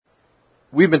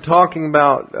We've been talking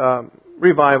about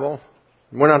revival.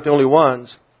 We're not the only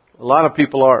ones. A lot of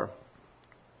people are.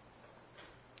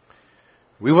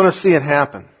 We want to see it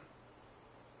happen.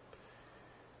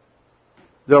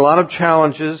 There are a lot of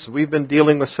challenges. We've been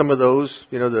dealing with some of those,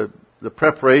 the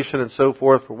preparation and so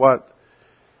forth for what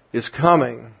is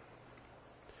coming.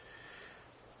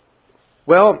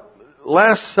 Well,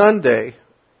 last Sunday,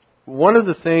 one of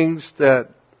the things that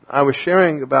I was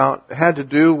sharing about had to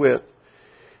do with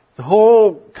the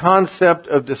whole concept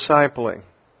of discipling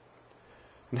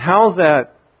and how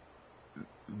that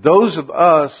those of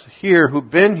us here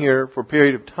who've been here for a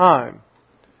period of time,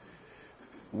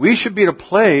 we should be at a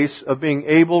place of being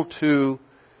able to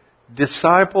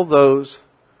disciple those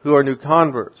who are new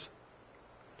converts.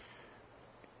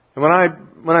 And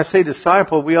when I say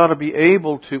disciple, we ought to be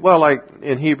able to, like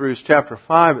in Hebrews chapter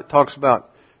 5, it talks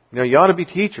about, you ought to be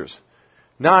teachers.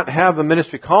 Not have the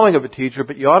ministry calling of a teacher,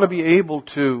 but you ought to be able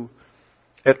to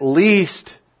at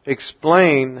least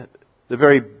explain the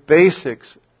very basics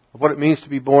of what it means to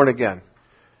be born again.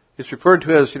 It's referred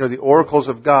to as, the oracles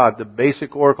of God, the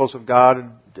basic oracles of God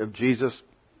and of Jesus.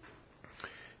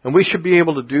 And we should be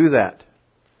able to do that.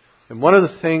 And one of the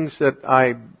things that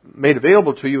I made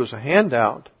available to you is a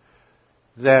handout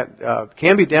that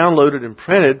can be downloaded and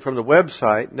printed from the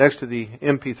website next to the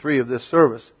MP3 of this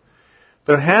service.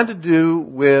 But it had to do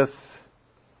with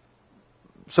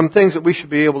some things that we should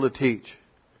be able to teach.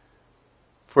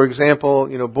 For example,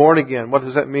 born again, what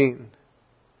does that mean?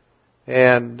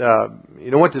 And,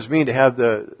 what does it mean to have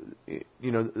the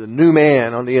new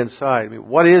man on the inside? I mean,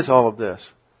 what is all of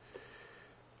this?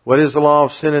 What is the law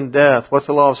of sin and death? What's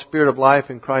the law of spirit of life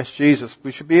in Christ Jesus?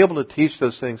 We should be able to teach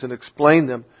those things and explain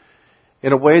them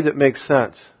in a way that makes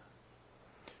sense.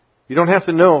 You don't have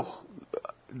to know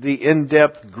the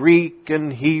in-depth Greek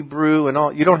and Hebrew and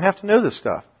all. You don't have to know this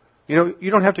stuff. You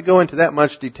don't have to go into that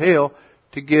much detail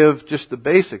to give just the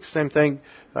basics. Same thing,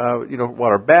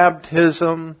 what are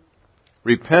baptism,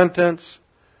 repentance,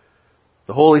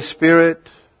 the Holy Spirit,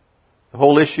 the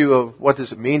whole issue of what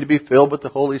does it mean to be filled with the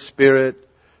Holy Spirit,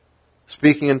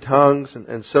 speaking in tongues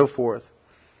and so forth.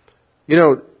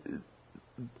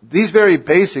 These very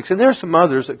basics, and there are some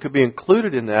others that could be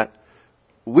included in that.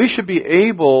 We should be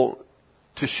able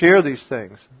to share these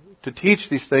things, to teach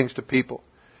these things to people.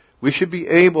 We should be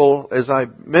able, as I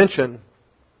mentioned,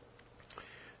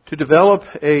 to develop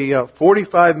a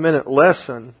 45-minute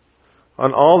lesson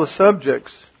on all the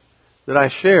subjects that I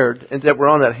shared and that were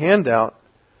on that handout,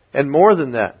 and more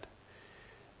than that.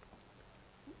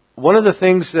 One of the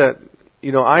things that,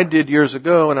 I did years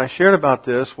ago, and I shared about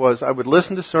this, was I would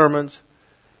listen to sermons,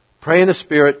 pray in the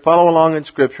Spirit, follow along in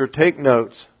Scripture, take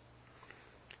notes.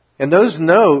 And those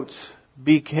notes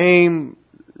became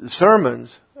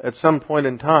sermons at some point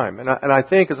in time. And I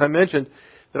think, as I mentioned,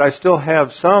 that I still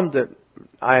have some that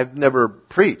I've never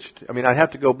preached. I mean, I'd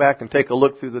have to go back and take a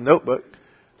look through the notebook,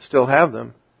 still have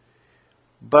them.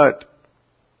 But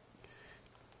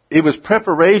it was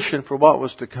preparation for what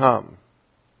was to come.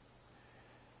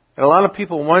 And a lot of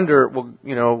people wonder,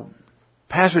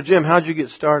 Pastor Jim, how'd you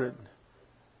get started?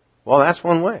 Well, that's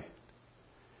one way.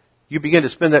 You begin to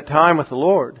spend that time with the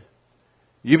Lord.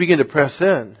 You begin to press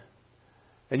in.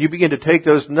 And you begin to take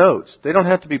those notes. They don't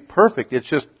have to be perfect. It's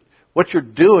just what you're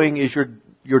doing is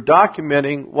you're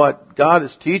documenting what God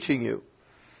is teaching you.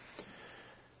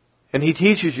 And He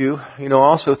teaches you,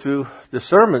 also through the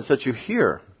sermons that you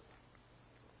hear.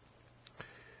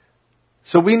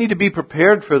 So we need to be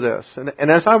prepared for this.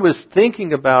 And as I was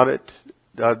thinking about it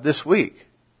this week,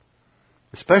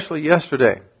 especially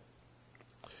yesterday,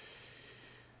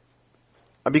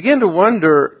 I began to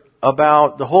wonder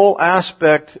about the whole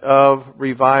aspect of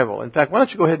revival. In fact, why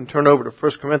don't you go ahead and turn over to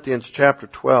 1 Corinthians chapter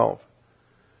 12.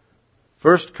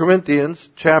 1 Corinthians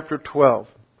chapter 12.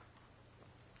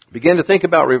 Begin to think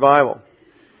about revival.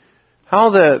 How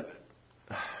that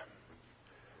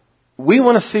we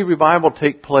want to see revival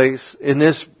take place in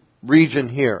this region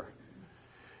here.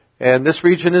 And this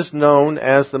region is known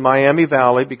as the Miami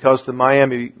Valley because the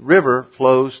Miami River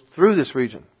flows through this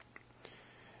region.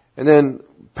 And then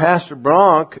Pastor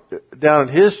Bronk, down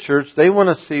at his church, they want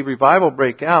to see revival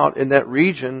break out in that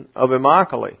region of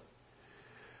Immokalee.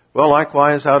 Well,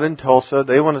 likewise, out in Tulsa,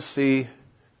 they want to see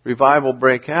revival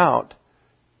break out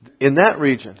in that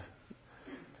region.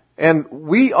 And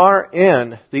we are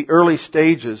in the early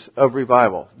stages of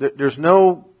revival. There's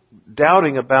no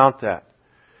doubting about that.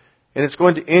 And it's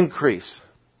going to increase.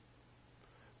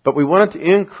 But we want it to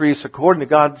increase according to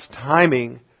God's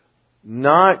timing,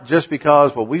 not just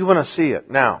because, we want to see it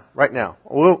now, right now.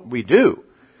 Well, we do.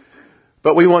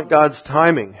 But we want God's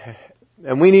timing.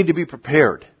 And we need to be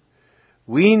prepared.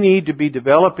 We need to be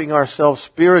developing ourselves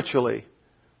spiritually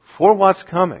for what's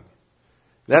coming.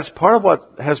 That's part of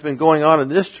what has been going on in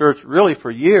this church really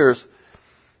for years.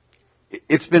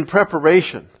 It's been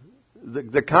preparation.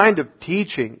 The kind of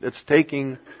teaching that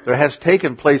has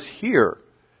taken place here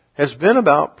has been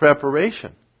about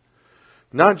preparation.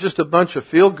 Not just a bunch of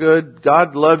feel good,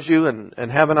 God loves you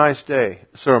and have a nice day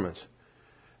sermons.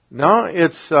 No,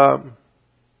 it's,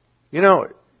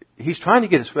 He's trying to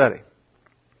get us ready.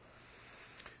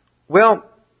 Well,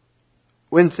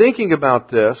 when thinking about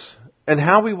this and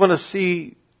how we want to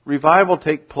see revival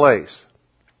take place,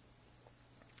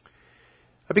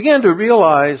 I began to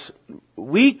realize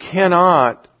we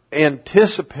cannot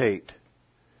anticipate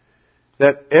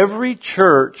that every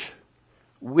church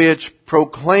which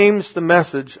proclaims the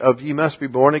message of ye must be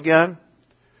born again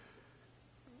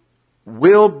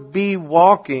will be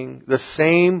walking the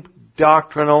same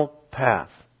doctrinal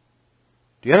path.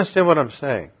 Do you understand what I'm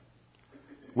saying?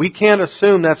 We can't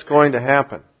assume that's going to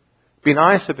happen. It'd be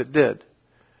nice if it did,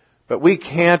 but we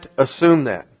can't assume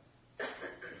that.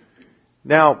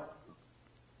 Now,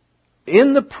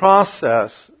 in the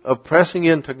process of pressing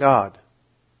into God,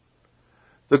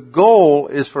 the goal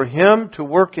is for Him to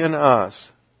work in us,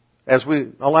 as we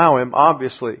allow Him,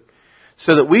 obviously,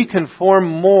 so that we conform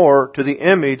more to the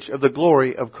image of the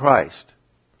glory of Christ.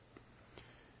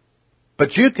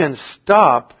 But you can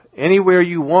stop anywhere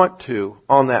you want to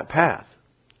on that path.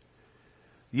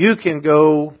 You can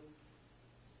go,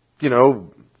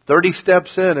 30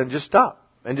 steps in and just stop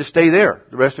and just stay there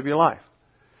the rest of your life.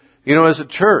 As a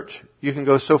church, you can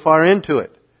go so far into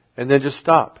it and then just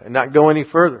stop and not go any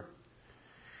further.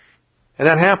 And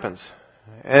that happens.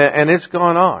 And it's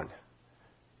gone on.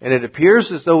 And it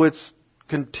appears as though it's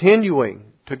continuing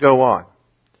to go on.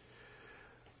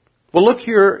 Well, look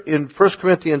here in 1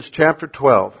 Corinthians chapter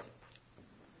 12.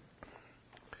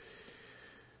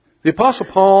 The Apostle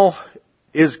Paul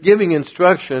is giving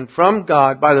instruction from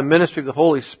God by the ministry of the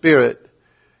Holy Spirit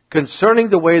concerning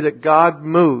the way that God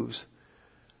moves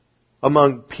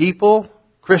among people,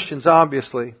 Christians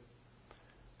obviously,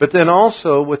 but then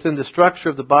also within the structure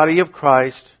of the body of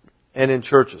Christ and in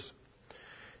churches.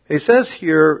 He says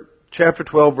here, chapter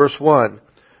 12, verse 1,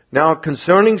 "Now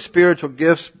concerning spiritual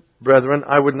gifts, brethren,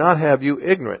 I would not have you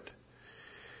ignorant.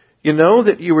 You know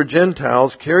that you were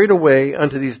Gentiles carried away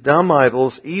unto these dumb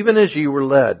idols, even as ye were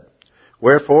led.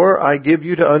 Wherefore I give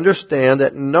you to understand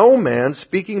that no man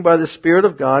speaking by the Spirit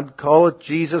of God calleth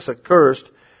Jesus accursed,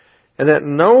 and that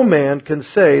no man can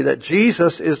say that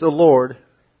Jesus is the Lord,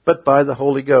 but by the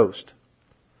Holy Ghost.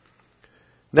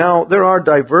 Now there are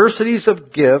diversities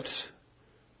of gifts,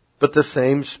 but the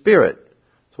same Spirit."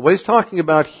 So what he's talking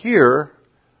about here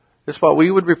is what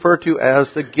we would refer to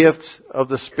as the gifts of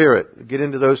the Spirit. We'll get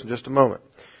into those in just a moment.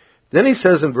 Then he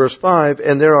says in verse 5,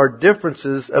 "And there are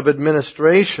differences of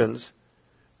administrations,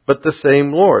 but the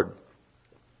same Lord."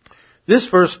 This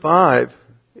verse 5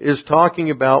 is talking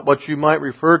about what you might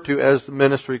refer to as the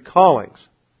ministry callings.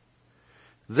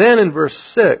 Then in verse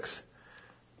 6,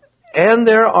 "And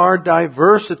there are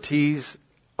diversities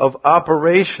of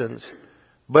operations,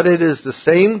 but it is the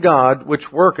same God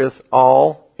which worketh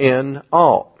all in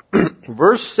all."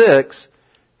 Verse 6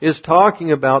 is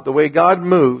talking about the way God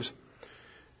moves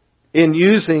in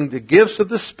using the gifts of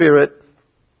the Spirit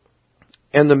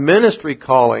and the ministry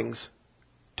callings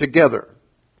together.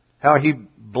 How He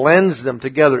blends them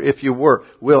together, if you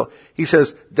will. He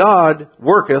says, God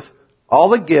worketh all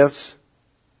the gifts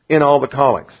in all the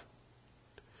callings.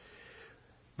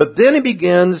 But then he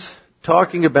begins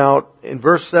talking about, in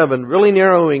verse 7, really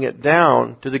narrowing it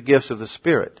down to the gifts of the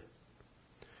Spirit.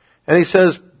 And he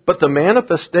says, "But the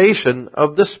manifestation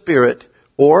of the Spirit,"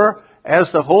 or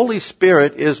as the Holy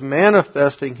Spirit is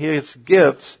manifesting His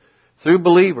gifts through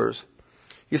believers,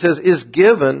 he says, "is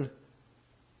given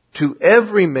to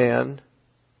every man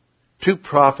to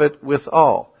profit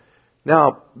withal."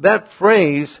 Now, that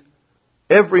phrase,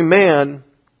 every man,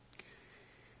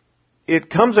 it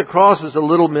comes across as a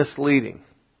little misleading.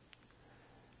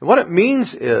 And what it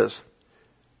means is,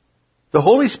 the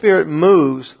Holy Spirit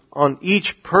moves on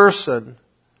each person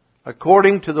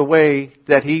according to the way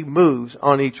that He moves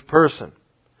on each person.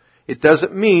 It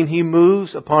doesn't mean He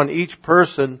moves upon each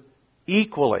person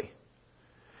equally.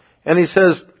 And he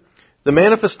says, the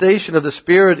manifestation of the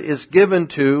Spirit is given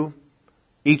to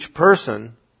each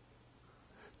person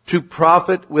to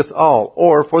profit with all,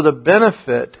 or for the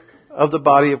benefit of the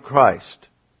body of Christ,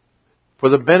 for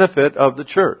the benefit of the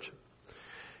church.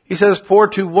 He says, "For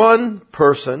to one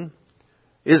person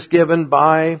is given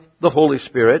by the Holy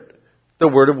Spirit the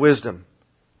word of wisdom,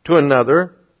 to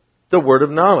another the word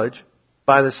of knowledge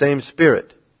by the same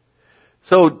Spirit."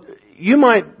 So you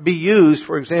might be used,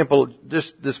 for example,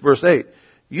 this verse 8,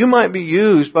 You might be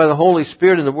used by the Holy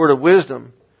Spirit in the word of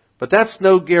wisdom, but that's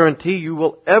no guarantee you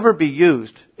will ever be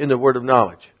used in the word of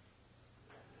knowledge.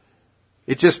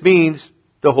 It just means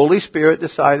the Holy Spirit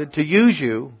decided to use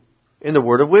you in the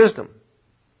word of wisdom.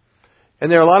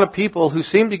 And there are a lot of people who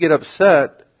seem to get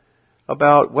upset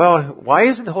about, well, why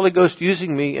isn't the Holy Ghost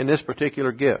using me in this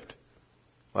particular gift?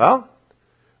 Well,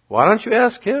 why don't you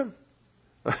ask Him?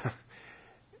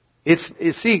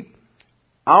 See,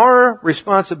 our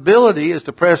responsibility is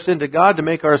to press into God to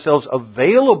make ourselves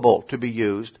available to be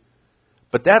used,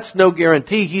 but that's no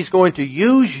guarantee He's going to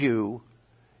use you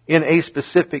in a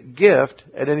specific gift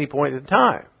at any point in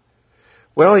time.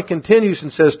 Well, he continues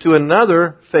and says, to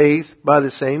another faith by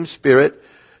the same Spirit,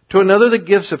 to another the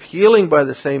gifts of healing by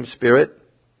the same Spirit,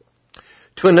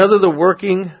 to another the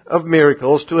working of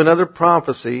miracles, to another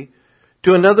prophecy,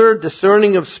 to another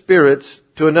discerning of spirits,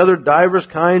 to another divers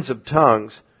kinds of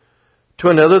tongues, to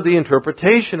another the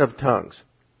interpretation of tongues.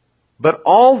 But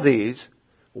all these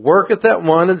worketh that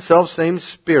one and selfsame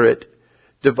Spirit,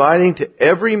 dividing to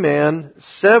every man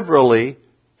severally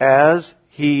as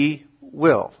He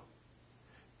will.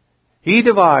 He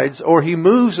divides or He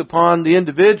moves upon the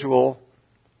individual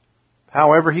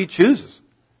however He chooses.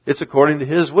 It's according to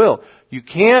His will. You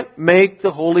can't make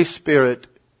the Holy Spirit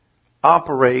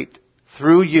operate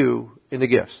through you in the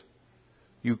gifts.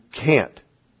 You can't.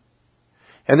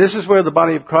 And this is where the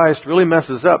body of Christ really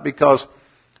messes up, because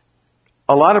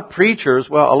a lot of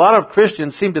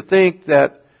Christians seem to think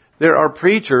that there are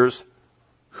preachers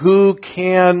who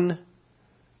can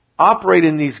operate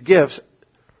in these gifts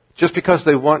just because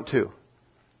they want to.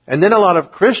 And then a lot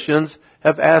of Christians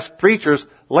have asked preachers,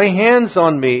 lay hands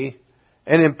on me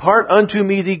and impart unto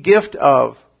me the gift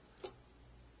of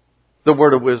the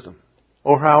word of wisdom,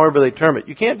 or however they term it.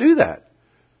 You can't do that.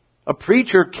 A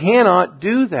preacher cannot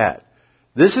do that.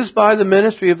 This is by the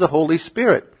ministry of the Holy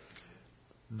Spirit.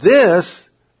 This,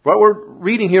 what we're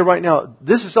reading here right now,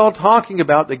 this is all talking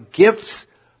about the gifts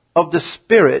of the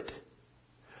Spirit,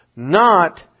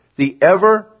 not the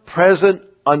ever-present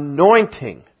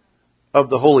anointing of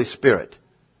the Holy Spirit.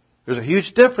 There's a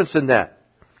huge difference in that.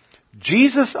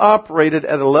 Jesus operated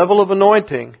at a level of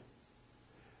anointing,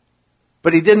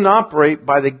 but He didn't operate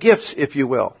by the gifts, if you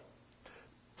will.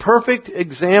 Perfect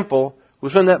example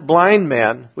was when that blind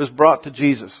man was brought to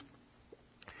Jesus.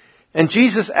 And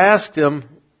Jesus asked him,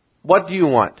 what do you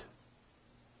want?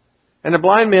 And the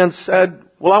blind man said,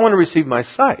 well, I want to receive my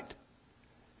sight.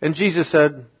 And Jesus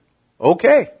said,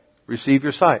 okay, receive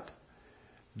your sight.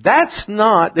 That's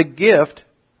not the gift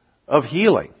of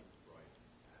healing.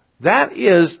 That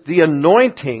is the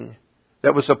anointing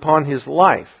that was upon his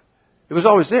life. It was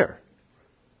always there.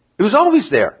 It was always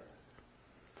there.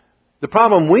 The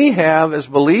problem we have as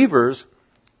believers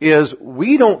is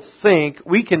we don't think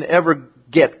we can ever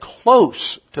get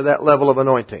close to that level of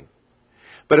anointing.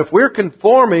 But if we're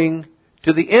conforming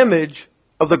to the image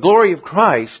of the glory of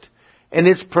Christ, and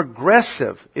it's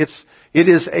progressive, it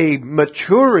is a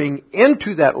maturing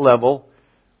into that level,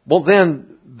 well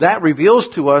then that reveals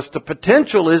to us the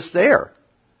potential is there.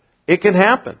 It can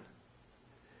happen.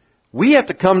 We have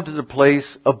to come to the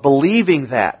place of believing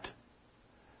that.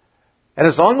 And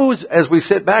as long as we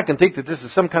sit back and think that this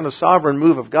is some kind of sovereign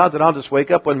move of God, that I'll just wake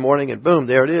up one morning and boom,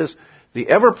 there it is. The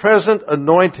ever-present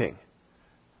anointing.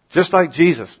 Just like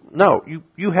Jesus. No,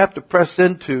 you have to press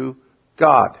into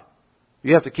God.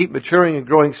 You have to keep maturing and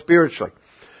growing spiritually.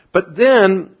 But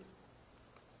then,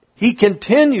 he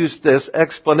continues this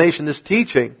explanation, this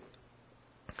teaching,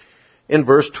 in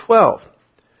verse 12.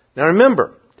 Now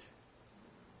remember,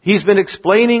 he's been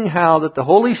explaining how that the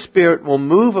Holy Spirit will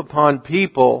move upon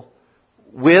people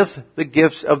with the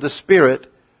gifts of the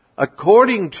Spirit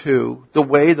according to the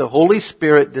way the Holy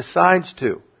Spirit decides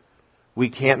to. We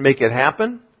can't make it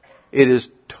happen. It is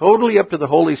totally up to the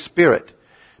Holy Spirit.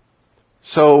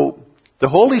 So, the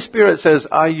Holy Spirit says,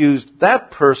 I used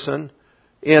that person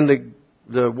in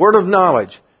the word of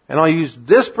knowledge, and I'll use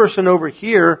this person over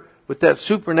here with that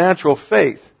supernatural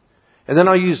faith. And then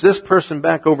I'll use this person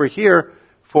back over here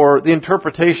for the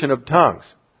interpretation of tongues.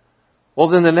 Well,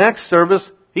 then the next service,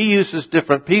 He uses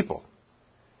different people.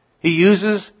 He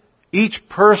uses each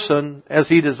person as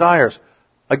He desires.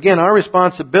 Again, our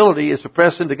responsibility is to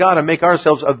press into God and make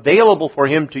ourselves available for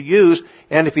Him to use.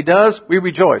 And if He does, we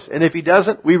rejoice. And if He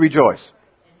doesn't, we rejoice.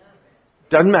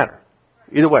 Doesn't matter.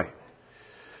 Either way.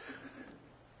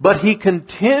 But he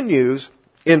continues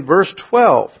in verse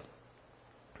 12.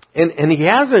 And he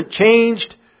hasn't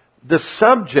changed the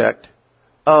subject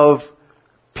of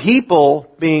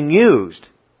people being used.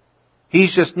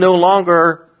 He's just no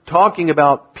longer talking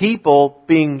about people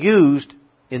being used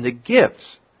in the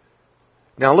gifts.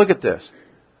 Now look at this.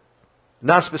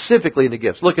 not specifically in the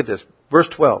gifts. Look at this, verse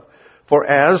 12. For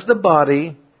as the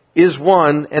body is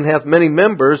one and hath many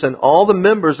members, and all the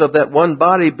members of that one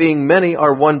body being many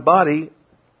are one body,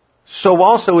 so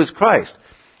also is Christ.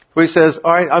 Where he says,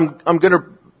 all right, I'm going to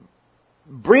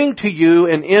bring to you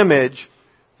an image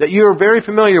that you are very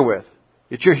familiar with.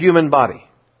 It's your human body.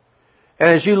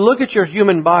 And as you look at your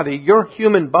human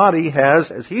body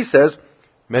has, as he says,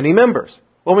 many members.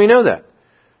 Well, we know that.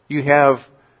 You have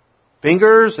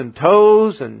fingers and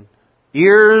toes and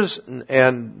ears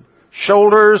and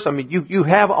shoulders. I mean, you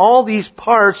have all these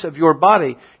parts of your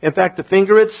body. In fact, the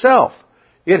finger itself,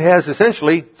 it has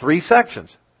essentially 3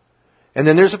 sections. And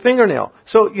then there's a fingernail.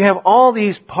 So you have all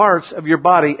these parts of your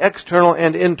body, external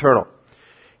and internal.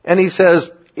 And he says,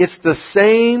 it's the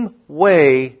same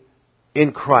way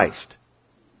in Christ.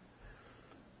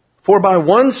 For by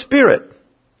one Spirit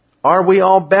are we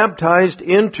all baptized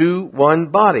into one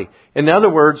body. In other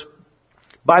words,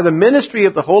 by the ministry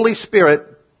of the Holy Spirit,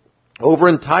 over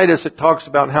in Titus it talks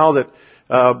about how that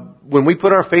when we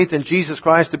put our faith in Jesus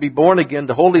Christ to be born again,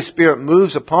 the Holy Spirit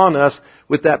moves upon us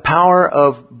with that power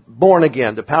of born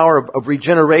again, the power of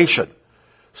regeneration,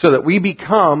 so that we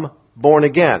become born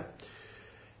again.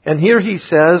 And here he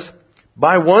says,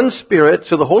 by one Spirit,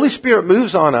 so the Holy Spirit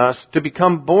moves on us to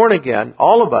become born again,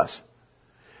 all of us.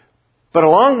 But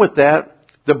along with that,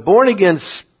 the born again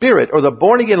spirit, or the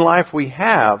born again life we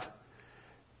have,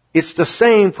 it's the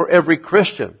same for every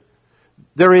Christian.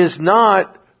 There is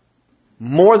not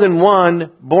more than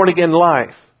one born again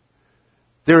life.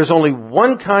 There is only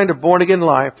one kind of born again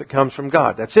life that comes from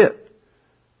God. That's it.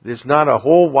 There's not a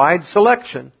whole wide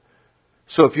selection.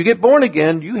 So if you get born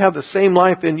again, you have the same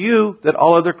life in you that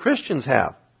all other Christians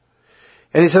have.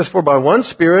 And he says, for by one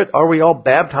Spirit are we all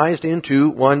baptized into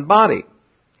one body.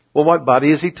 Well, what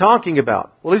body is he talking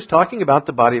about? Well, he's talking about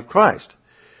the body of Christ.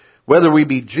 Whether we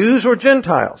be Jews or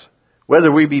Gentiles,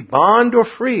 whether we be bond or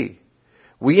free,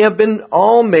 we have been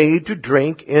all made to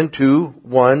drink into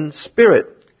one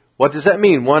Spirit. What does that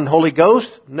mean? One Holy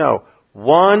Ghost? No.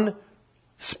 One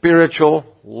spiritual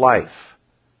life.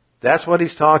 That's what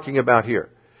he's talking about here.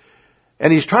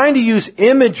 And he's trying to use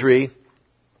imagery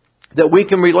that we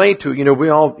can relate to. We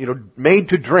all, made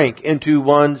to drink into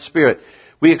one Spirit.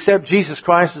 We accept Jesus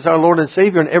Christ as our Lord and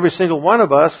Savior, and every single one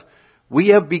of us, we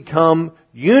have become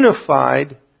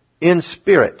unified in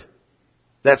spirit.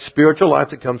 That spiritual life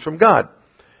that comes from God.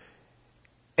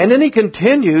 And then he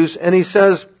continues and he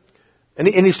says, and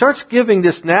he starts giving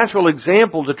this natural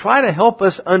example to try to help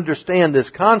us understand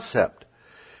this concept.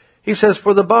 He says,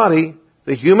 for the body,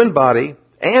 the human body,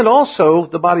 and also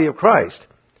the body of Christ,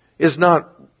 is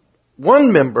not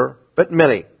one member, but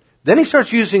many. Then he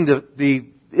starts using the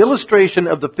illustration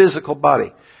of the physical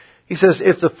body. He says,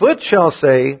 if the foot shall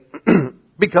say,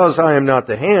 because I am not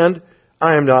the hand,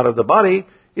 I am not of the body,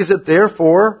 is it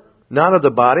therefore not of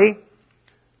the body?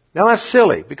 Now that's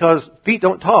silly, because feet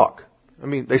don't talk. I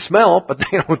mean, they smell, but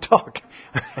they don't talk.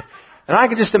 And I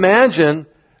can just imagine,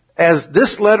 as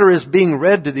this letter is being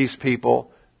read to these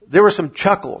people, there were some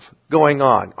chuckles going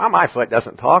on. Oh, my foot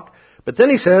doesn't talk. But then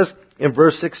he says in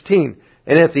verse 16,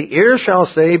 and if the ear shall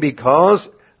say, because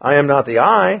I am not the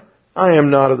eye, I am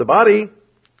not of the body,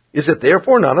 is it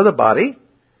therefore not of the body?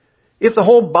 If the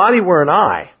whole body were an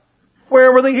eye,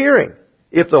 where were the hearing?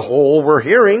 If the whole were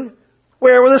hearing,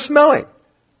 where were the smelling?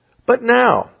 But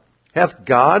now hath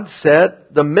God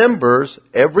set the members,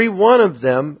 every one of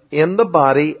them, in the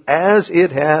body as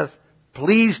it hath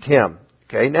pleased him.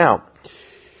 Okay, now,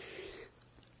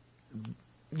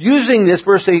 using this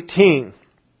verse 18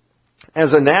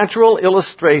 as a natural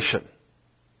illustration,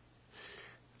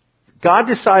 God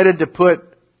decided to put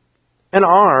an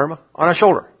arm on a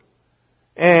shoulder.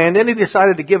 And then he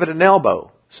decided to give it an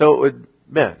elbow so it would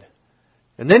bend.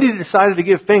 And then he decided to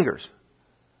give fingers.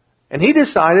 And he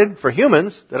decided for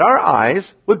humans that our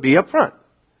eyes would be up front.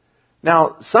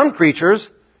 Now, some creatures,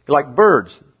 like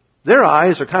birds, their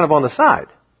eyes are kind of on the side.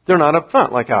 They're not up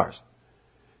front like ours.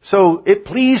 So it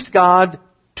pleased God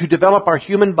to develop our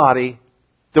human body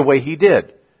the way he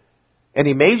did. And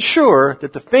he made sure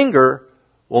that the finger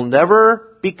will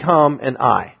never become an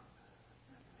eye.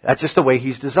 That's just the way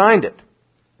he's designed it.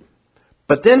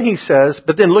 But then he says,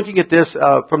 looking at this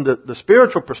from the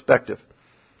spiritual perspective,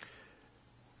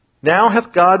 now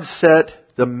hath God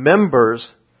set the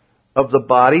members of the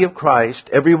body of Christ,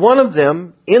 every one of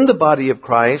them in the body of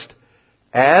Christ,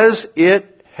 as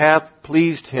it hath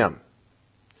pleased him.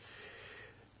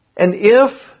 And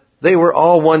if they were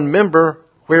all one member,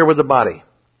 where were the body?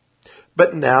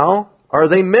 But now are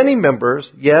they many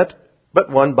members, yet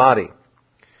but one body.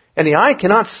 And the eye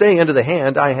cannot say unto the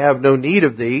hand, I have no need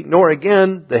of thee, nor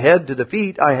again the head to the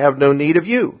feet, I have no need of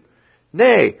you.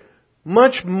 Nay,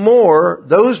 much more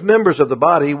those members of the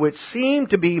body which seem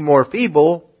to be more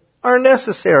feeble are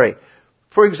necessary.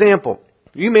 For example,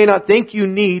 you may not think you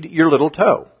need your little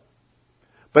toe.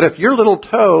 But if your little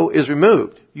toe is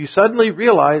removed, you suddenly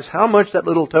realize how much that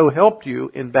little toe helped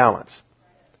you in balance.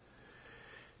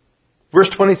 Verse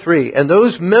 23, and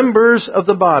those members of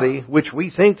the body which we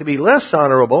think to be less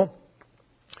honorable,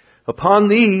 upon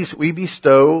these we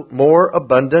bestow more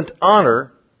abundant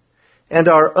honor, and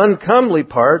our uncomely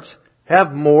parts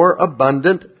have more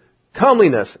abundant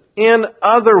comeliness. In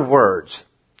other words,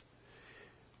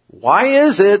 why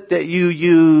is it that you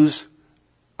use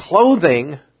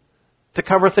clothing to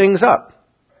cover things up?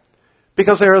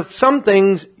 Because there are some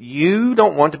things you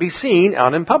don't want to be seen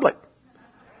out in public.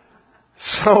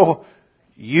 So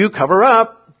you cover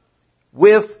up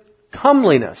with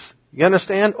comeliness. You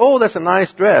understand? Oh, that's a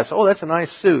nice dress. Oh, that's a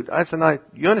nice suit.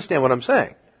 You understand what I'm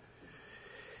saying?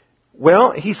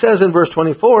 Well, he says in verse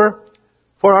 24,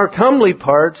 for our comely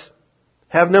parts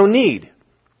have no need.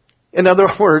 In other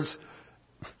words,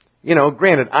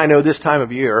 granted, I know this time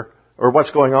of year, or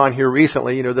what's going on here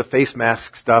recently, the face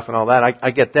mask stuff and all that, I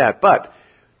get that. But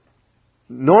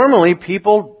normally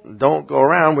people don't go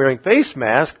around wearing face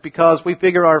masks because we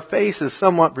figure our face is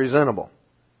somewhat presentable.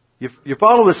 You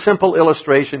follow the simple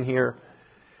illustration here.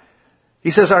 He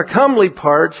says, our comely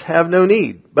parts have no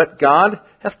need, but God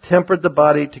hath tempered the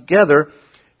body together,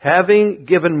 having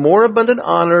given more abundant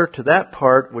honor to that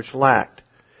part which lacked,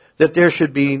 that there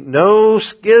should be no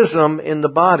schism in the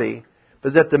body,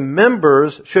 but that the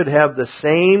members should have the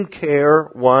same care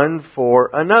one for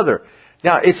another.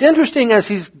 Now, it's interesting as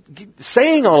he's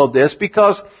saying all of this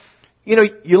because,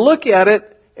 you look at it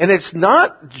and it's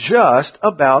not just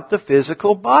about the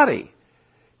physical body.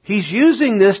 He's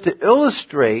using this to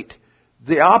illustrate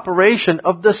the operation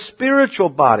of the spiritual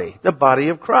body, the body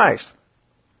of Christ.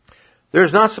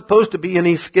 There's not supposed to be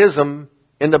any schism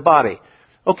in the body.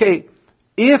 Okay,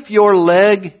 if your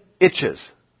leg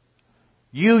itches,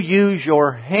 you use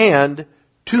your hand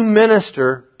to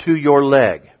minister to your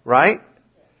leg, right?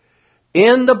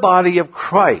 In the body of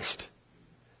Christ,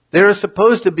 there is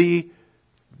supposed to be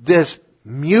this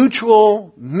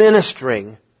mutual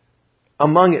ministering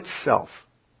among itself.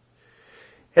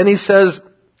 And he says,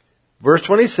 verse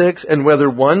 26, and whether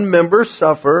one member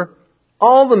suffer,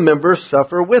 all the members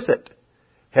suffer with it.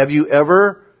 Have you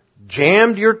ever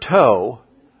jammed your toe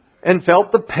and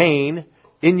felt the pain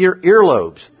in your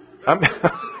earlobes?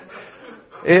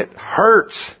 It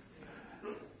hurts.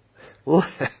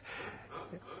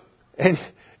 And,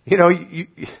 you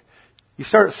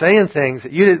start saying things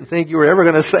that you didn't think you were ever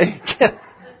going to say again.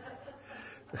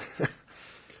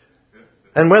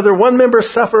 And whether one member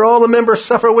suffer, all the members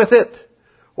suffer with it.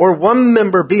 Or one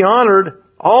member be honored,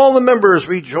 all the members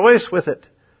rejoice with it.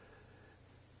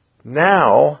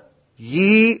 Now,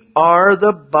 ye are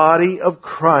the body of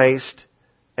Christ,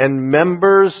 and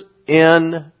members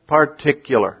in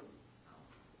particular.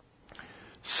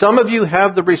 Some of you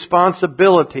have the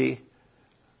responsibility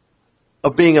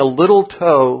of being a little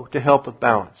toe to help with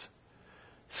balance.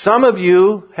 Some of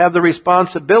you have the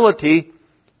responsibility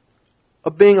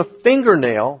of being a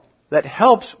fingernail that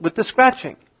helps with the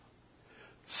scratching.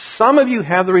 Some of you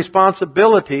have the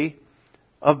responsibility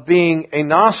of being a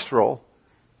nostril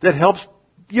that helps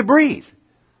you breathe.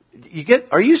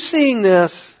 Are you seeing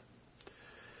this?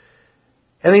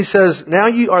 And he says, now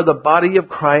you are the body of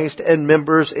Christ and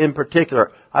members in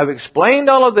particular. I've explained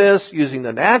all of this using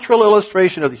the natural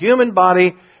illustration of the human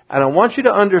body, and I want you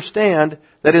to understand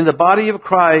that in the body of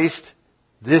Christ,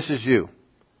 this is you.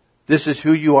 This is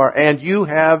who you are, and you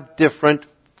have different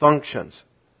functions.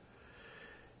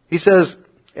 He says,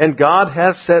 and God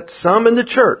hath set some in the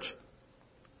church.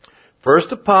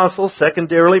 First apostles,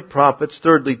 secondarily prophets,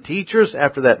 thirdly teachers,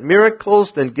 after that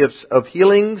miracles, then gifts of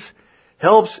healings,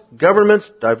 helps,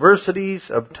 governments, diversities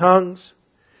of tongues.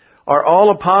 Are all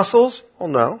apostles? Well,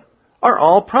 no. Are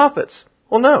all prophets?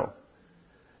 Well, no.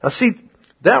 Now see,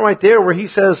 that right there where he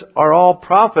says, are all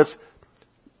prophets,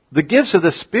 the gifts of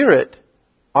the Spirit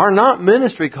are not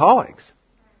ministry callings.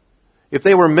 If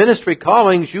they were ministry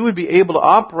callings, you would be able to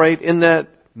operate in that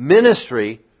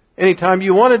ministry anytime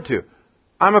you wanted to.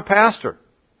 I'm a pastor.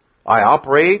 I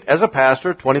operate as a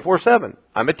pastor 24/7.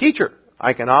 I'm a teacher.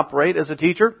 I can operate as a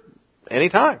teacher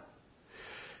anytime.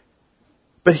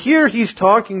 But here he's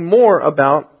talking more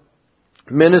about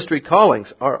ministry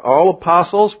callings. Are all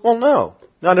apostles? Well, no.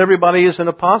 Not everybody is an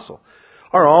apostle.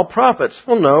 Are all prophets?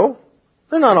 Well, no.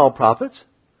 They're not all prophets.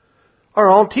 Are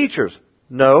all teachers?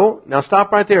 No. Now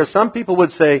stop right there. Some people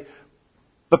would say,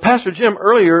 but Pastor Jim,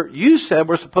 earlier you said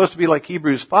we're supposed to be like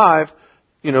Hebrews 5,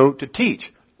 to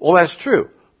teach. Well, that's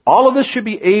true. All of us should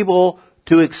be able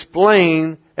to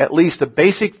explain at least the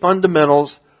basic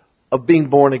fundamentals of being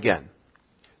born again.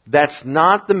 That's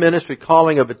not the ministry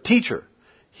calling of a teacher.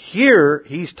 Here,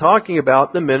 he's talking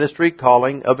about the ministry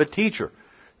calling of a teacher.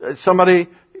 Somebody,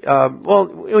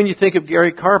 when you think of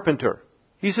Gary Carpenter,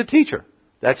 he's a teacher.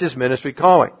 That's his ministry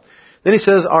calling. Then he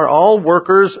says, are all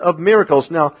workers of miracles.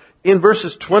 Now, in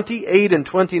verses 28 and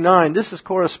 29, this is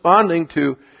corresponding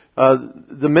to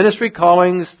the ministry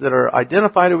callings that are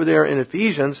identified over there in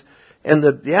Ephesians, and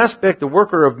the aspect, the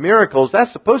worker of miracles,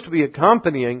 that's supposed to be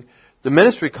accompanying the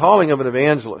ministry calling of an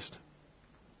evangelist.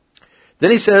 Then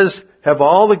he says, have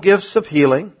all the gifts of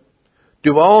healing?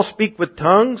 Do all speak with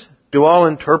tongues? Do all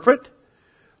interpret?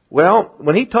 Well,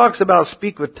 when he talks about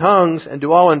speak with tongues and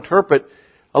do all interpret,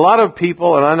 a lot of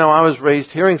people, and I know I was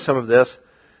raised hearing some of this,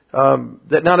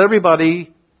 that not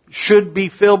everybody should be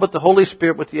filled with the Holy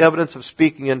Spirit with the evidence of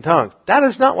speaking in tongues. That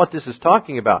is not what this is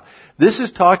talking about. This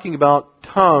is talking about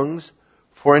tongues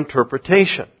for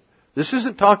interpretation. This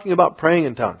isn't talking about praying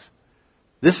in tongues.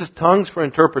 This is tongues for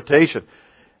interpretation.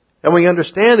 And we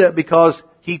understand it because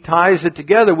he ties it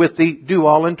together with the do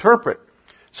all interpret.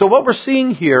 So what we're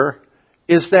seeing here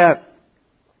is that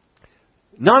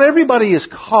not everybody is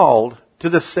called to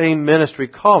the same ministry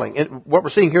calling. And what we're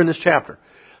seeing here in this chapter.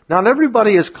 Not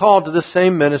everybody is called to the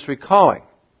same ministry calling.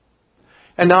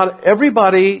 And not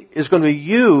everybody is going to be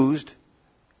used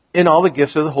in all the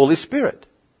gifts of the Holy Spirit.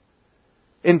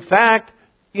 In fact,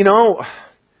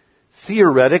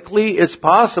 theoretically, it's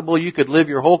possible you could live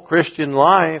your whole Christian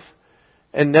life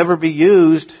and never be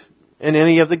used in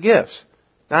any of the gifts.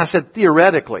 Now, I said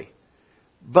theoretically.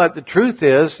 But the truth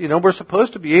is, we're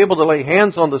supposed to be able to lay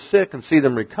hands on the sick and see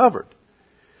them recovered.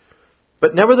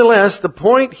 But nevertheless, the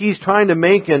point he's trying to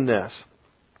make in this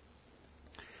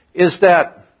is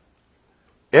that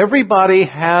everybody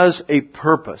has a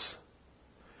purpose.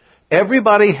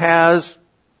 Everybody has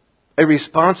a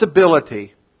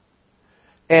responsibility.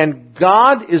 And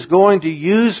God is going to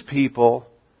use people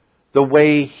the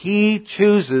way He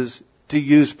chooses to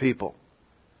use people.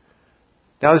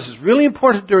 Now, this is really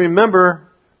important to remember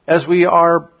as we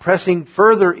are pressing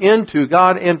further into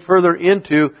God and further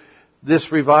into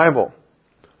this revival.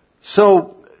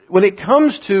 So, when it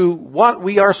comes to what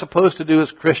we are supposed to do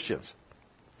as Christians,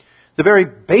 the very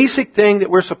basic thing that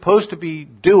we're supposed to be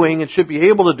doing and should be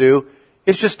able to do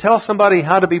is just tell somebody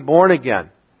how to be born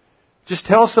again. Just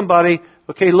tell somebody,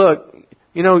 okay, look,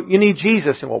 you need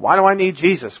Jesus. And well, why do I need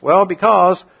Jesus? Well,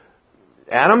 because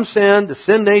Adam sinned, the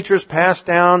sin nature is passed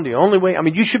down, the only way,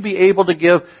 you should be able to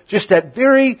give just that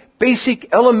very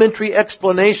basic elementary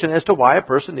explanation as to why a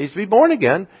person needs to be born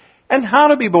again and how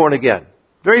to be born again.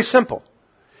 Very simple.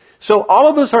 So all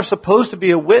of us are supposed to be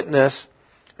a witness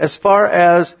as far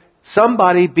as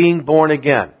somebody being born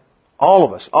again. All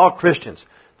of us, all Christians.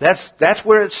 That's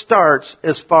where it starts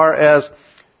as far as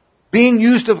being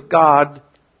used of God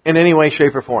in any way,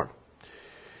 shape, or form.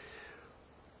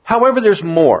 However, there's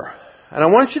more. And I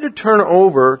want you to turn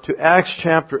over to Acts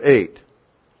chapter 8.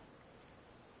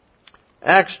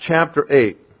 Acts chapter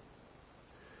 8.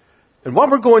 And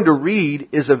what we're going to read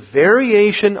is a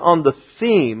variation on the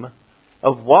theme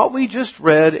of what we just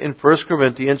read in 1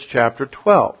 Corinthians chapter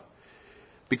 12.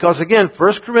 Because again,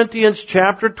 1 Corinthians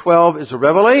chapter 12 is a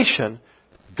revelation.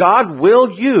 God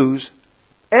will use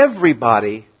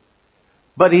everybody,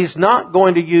 but He's not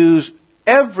going to use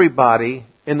everybody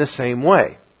in the same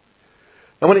way.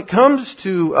 And when it comes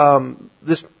to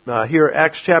this here,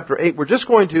 Acts chapter 8, we're just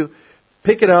going to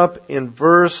pick it up in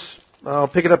verse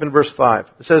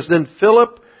 5. It says, Then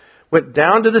Philip went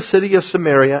down to the city of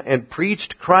Samaria and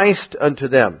preached Christ unto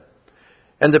them.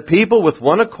 And the people with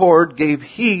one accord gave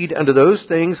heed unto those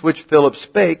things which Philip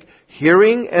spake,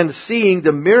 hearing and seeing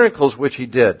the miracles which he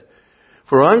did.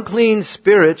 For unclean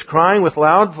spirits, crying with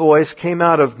loud voice, came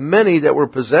out of many that were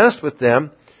possessed with them,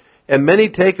 and many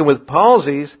taken with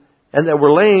palsies, and that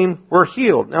were lame were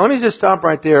healed. Now let me just stop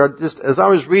right there. Just as I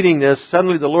was reading this,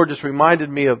 suddenly the Lord just reminded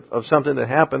me of something that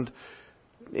happened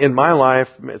in my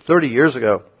life 30 years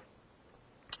ago.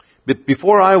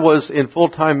 Before I was in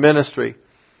full-time ministry,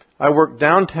 I worked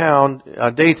downtown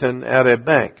Dayton at a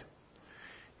bank.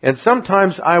 And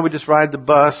sometimes I would just ride the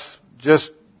bus.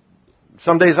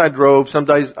 Some days I drove, some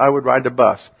days I would ride the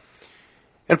bus.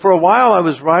 And for a while I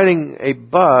was riding a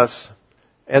bus,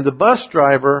 and the bus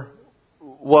driver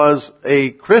was a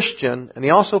Christian, and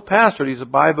he also pastored. He's a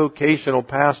bivocational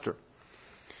pastor.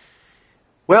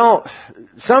 Well,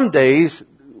 some days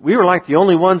we were like the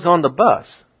only ones on the bus.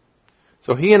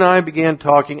 So he and I began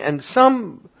talking, and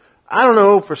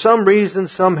for some reason,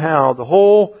 somehow, the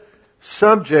whole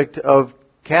subject of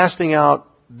casting out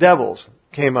devils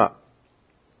came up.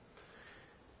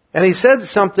 And he said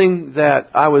something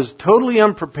that I was totally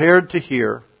unprepared to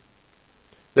hear,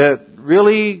 that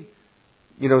really,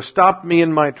 stopped me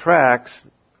in my tracks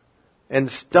and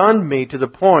stunned me to the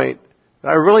point that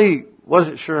I really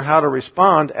wasn't sure how to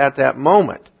respond at that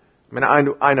moment. I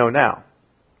mean, I know now.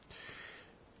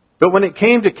 But when it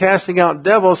came to casting out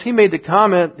devils, he made the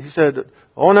comment, he said,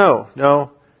 oh no,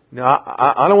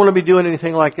 I don't want to be doing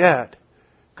anything like that.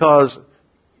 Because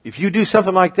if you do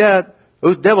something like that,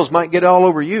 those devils might get all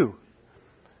over you.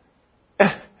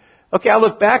 Okay, I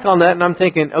look back on that and I'm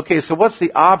thinking, okay, so what's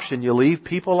the option? You leave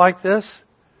people like this?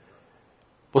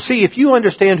 Well, see, if you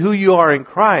understand who you are in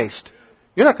Christ,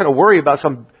 you're not going to worry about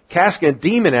some casting a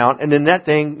demon out and then that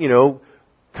thing,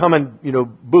 come and,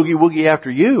 boogie woogie after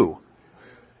you.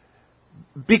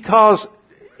 Because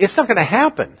it's not going to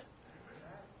happen.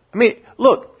 I mean,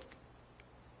 look,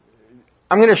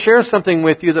 I'm going to share something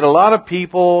with you that a lot of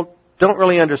people don't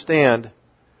really understand.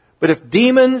 But if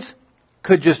demons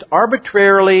could just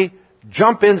arbitrarily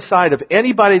jump inside of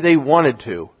anybody they wanted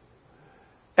to,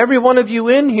 every one of you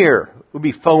in here would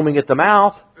be foaming at the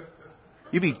mouth.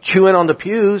 You'd be chewing on the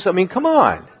pews. I mean, come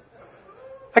on.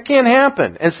 That can't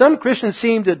happen. And some Christians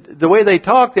seem to, the way they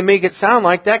talk, they make it sound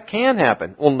like that can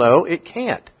happen. Well, no, it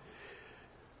can't.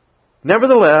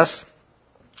 Nevertheless,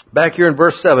 back here in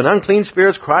verse 7, unclean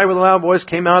spirits cried with a loud voice,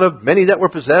 came out of many that were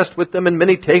possessed with them, and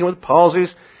many taken with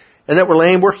palsies, and that were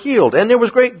lame were healed. And there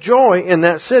was great joy in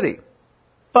that city.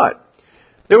 But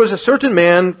there was a certain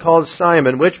man called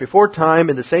Simon, which before time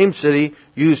in the same city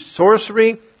used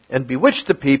sorcery and bewitched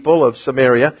the people of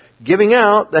Samaria, giving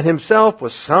out that himself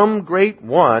was some great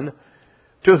one,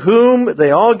 to whom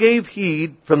they all gave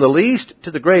heed from the least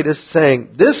to the greatest, saying,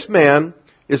 this man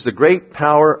is the great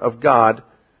power of God.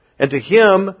 And to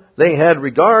him they had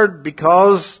regard,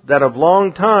 because that of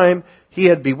long time he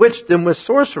had bewitched them with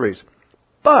sorceries.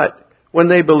 But when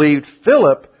they believed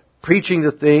Philip preaching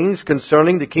the things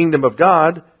concerning the kingdom of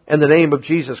God and the name of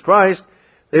Jesus Christ,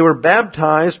 they were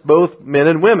baptized, both men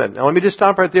and women. Now let me just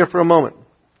stop right there for a moment.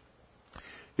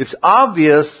 It's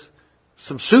obvious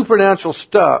some supernatural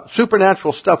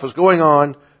stuff was going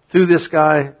on through this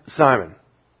guy, Simon.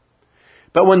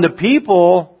 But when the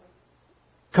people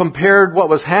compared what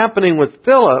was happening with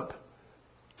Philip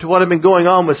to what had been going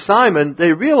on with Simon,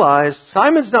 they realized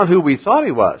Simon's not who we thought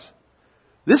he was.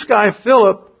 This guy,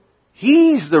 Philip,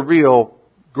 he's the real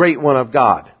great one of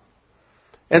God.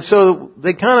 And so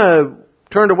they kind of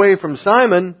turned away from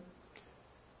Simon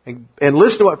and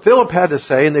listened to what Philip had to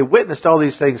say, and they witnessed all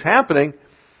these things happening.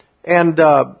 And,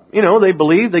 they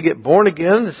believed, they get born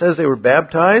again. It says they were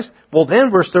baptized. Well,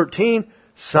 then, verse 13,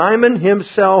 Simon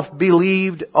himself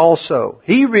believed also.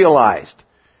 He realized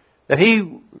that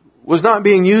he was not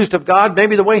being used of God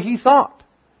maybe the way he thought.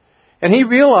 And he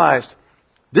realized,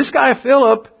 this guy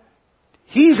Philip,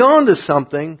 he's on to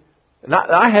something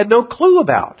that I had no clue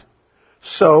about.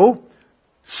 So,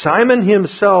 Simon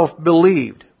himself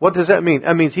believed. What does that mean?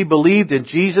 That means he believed in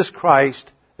Jesus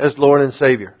Christ as Lord and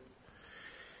Savior.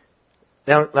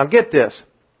 Now get this.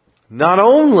 Not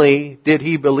only did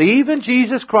he believe in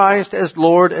Jesus Christ as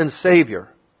Lord and Savior,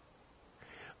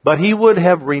 but he would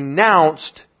have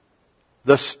renounced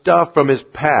the stuff from his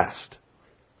past.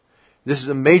 This is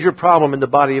a major problem in the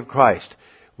body of Christ.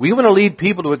 We want to lead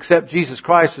people to accept Jesus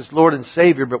Christ as Lord and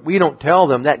Savior, but we don't tell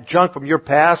them that junk from your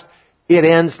past, it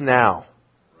ends now.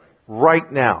 Right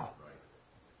now.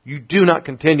 You do not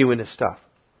continue in this stuff.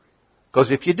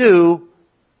 Because if you do,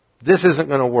 this isn't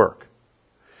going to work.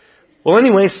 Well,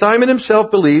 anyway, Simon himself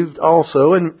believed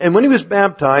also, and when he was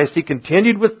baptized, he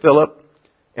continued with Philip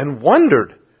and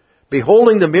wondered,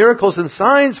 beholding the miracles and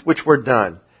signs which were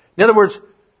done. In other words,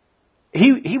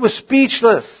 he was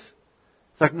speechless.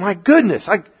 It's like, my goodness,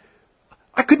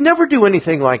 I could never do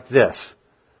anything like this.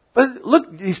 But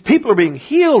look, these people are being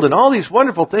healed and all these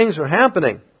wonderful things are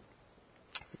happening.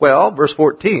 Well, verse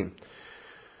 14.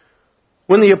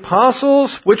 When the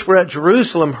apostles which were at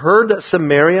Jerusalem heard that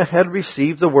Samaria had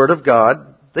received the word of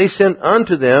God, they sent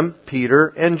unto them Peter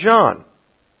and John,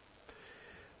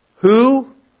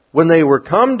 who, when they were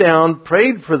come down,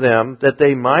 prayed for them that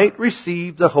they might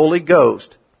receive the Holy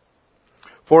Ghost.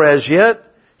 For as yet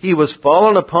he was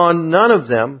fallen upon none of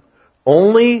them,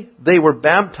 only they were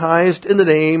baptized in the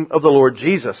name of the Lord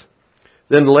Jesus.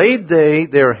 Then laid they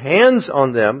their hands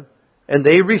on them, and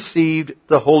they received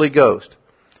the Holy Ghost.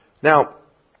 Now,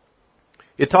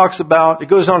 it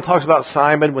goes on and talks about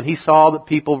Simon when he saw that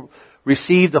people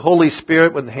received the Holy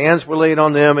Spirit when the hands were laid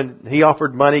on them and he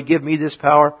offered money, give me this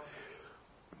power.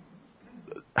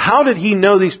 How did he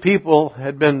know these people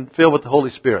had been filled with the Holy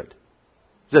Spirit?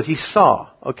 That he saw.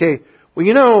 Okay.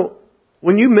 Well,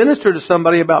 when you minister to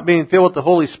somebody about being filled with the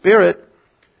Holy Spirit,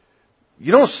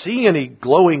 you don't see any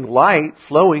glowing light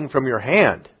flowing from your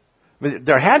hand. I mean,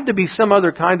 there had to be some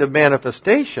other kind of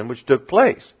manifestation which took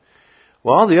place.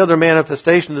 Well, the other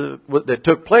manifestation that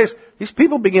took place, these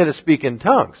people began to speak in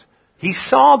tongues. He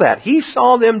saw that. He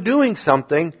saw them doing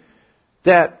something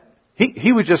that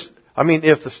he would just, I mean,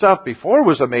 if the stuff before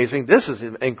was amazing, this is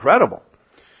incredible.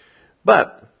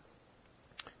 But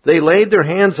they laid their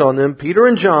hands on them. Peter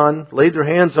and John laid their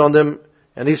hands on them,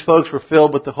 and these folks were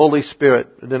filled with the Holy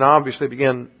Spirit. And then obviously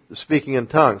began speaking in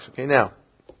tongues. Okay, now,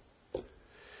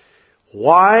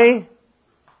 why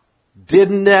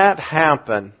didn't that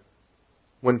happen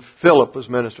when Philip was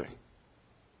ministering?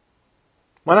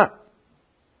 Why not?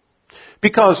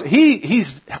 Because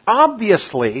he's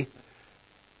obviously,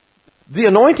 the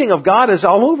anointing of God is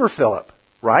all over Philip,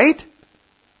 right?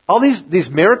 All these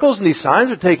miracles and these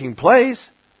signs are taking place.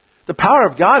 The power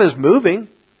of God is moving.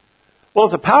 Well,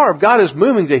 if the power of God is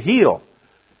moving to heal,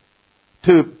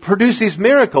 to produce these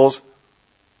miracles,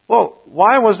 well,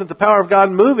 why wasn't the power of God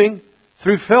moving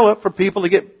through Philip for people to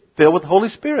get filled with the Holy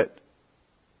Spirit?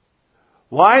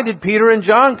 Why did Peter and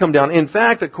John come down? In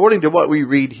fact, according to what we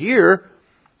read here,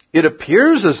 it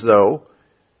appears as though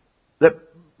that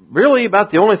really about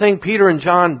the only thing Peter and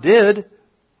John did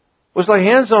was lay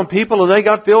hands on people and they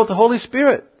got filled with the Holy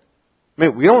Spirit. I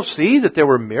mean, we don't see that there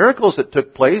were miracles that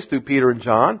took place through Peter and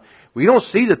John. We don't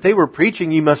see that they were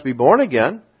preaching, "You must be born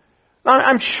again." Now,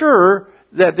 I'm sure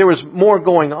that there was more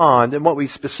going on than what we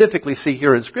specifically see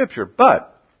here in Scripture.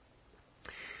 But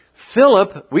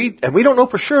Philip, we don't know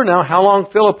for sure now how long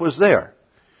Philip was there.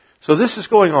 So this is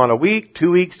going on a week,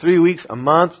 2 weeks, 3 weeks, a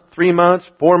month, 3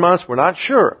 months, 4 months, we're not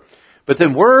sure. But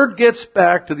then word gets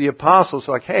back to the apostles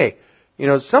like, hey,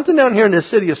 something down here in this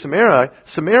city of Samaria,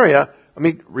 I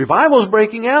mean, revival's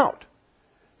breaking out.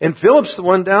 And Philip's the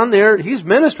one down there, he's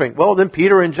ministering. Well, then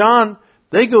Peter and John,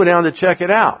 they go down to check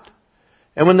it out.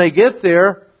 And when they get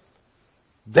there,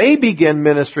 they begin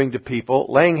ministering to people,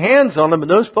 laying hands on them, and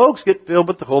those folks get filled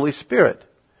with the Holy Spirit.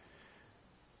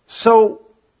 So,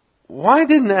 why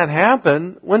didn't that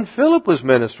happen when Philip was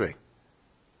ministering?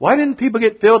 Why didn't people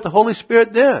get filled with the Holy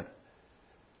Spirit then?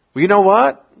 Well, you know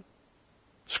what?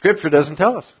 Scripture doesn't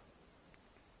tell us.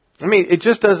 I mean, it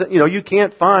just doesn't, you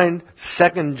can't find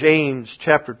 2 James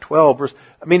chapter 12 verse,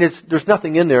 there's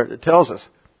nothing in there that tells us.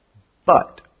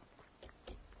 But,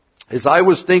 as I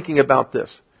was thinking about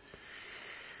this,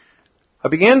 I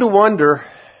began to wonder,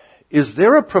 is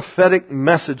there a prophetic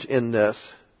message in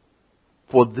this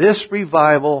for this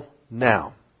revival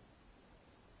now?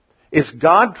 Is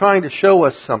God trying to show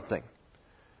us something?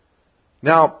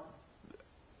 Now,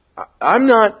 I'm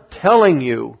not telling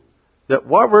you that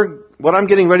what I'm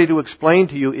getting ready to explain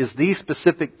to you is the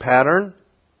specific pattern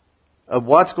of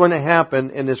what's going to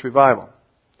happen in this revival.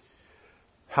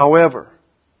 However,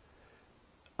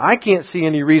 I can't see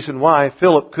any reason why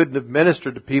Philip couldn't have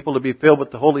ministered to people to be filled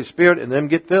with the Holy Spirit and them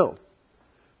get filled.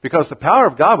 Because the power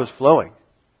of God was flowing.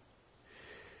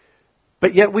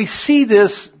 But yet we see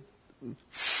this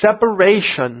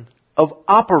separation of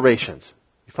operations.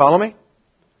 You follow me?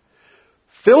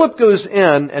 Philip goes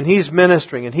in and he's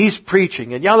ministering and he's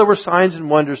preaching. And there were signs and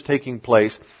wonders taking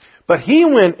place. But he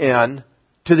went in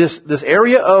to this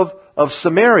area of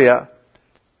Samaria.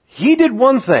 He did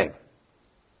one thing.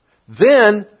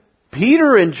 Then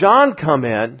Peter and John come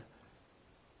in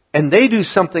and they do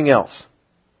something else.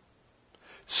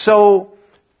 So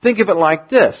think of it like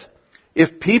this.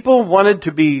 If people wanted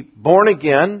to be born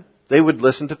again, they would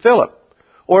listen to Philip.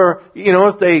 Or,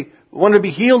 if they wanted to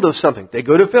be healed of something, they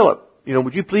go to Philip.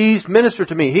 Would you please minister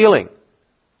to me, healing?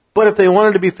 But if they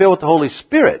wanted to be filled with the Holy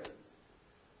Spirit,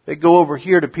 they go over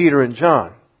here to Peter and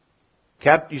John.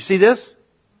 You see this?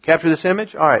 Capture this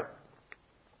image? All right.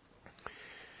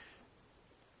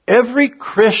 Every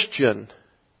Christian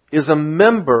is a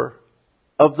member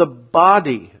of the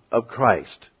body of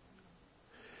Christ.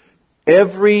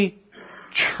 Every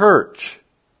church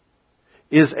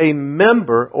is a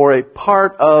member or a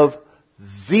part of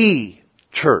the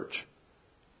church.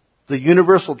 The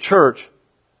universal church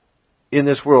in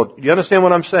this world. You understand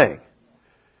what I'm saying?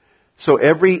 So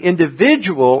every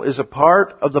individual is a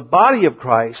part of the body of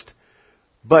Christ,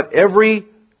 but every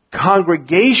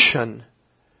congregation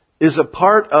is a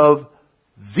part of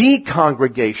the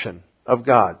congregation of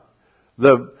God.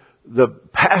 The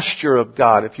pasture of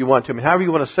God, if you want to. However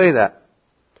you want to say that.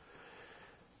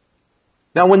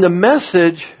 Now when the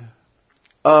message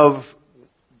of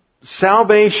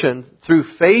salvation through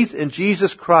faith in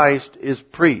Jesus Christ is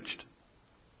preached,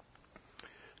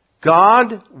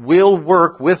 God will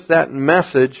work with that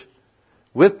message,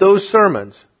 with those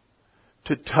sermons,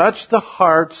 to touch the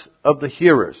hearts of the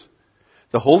hearers.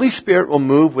 The Holy Spirit will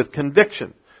move with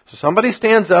conviction. So somebody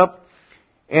stands up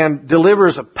and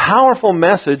delivers a powerful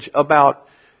message about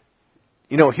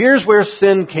here's where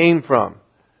sin came from.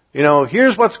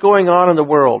 Here's what's going on in the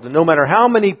world. And no matter how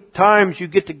many times you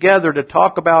get together to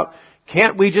talk about,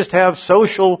 can't we just have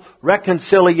social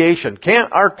reconciliation?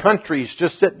 Can't our countries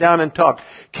just sit down and talk?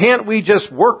 Can't we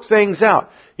just work things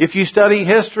out? If you study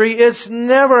history, it's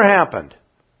never happened.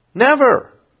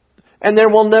 Never. And there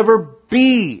will never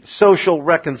be social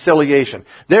reconciliation.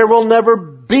 There will never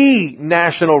be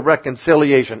national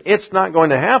reconciliation. It's not going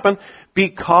to happen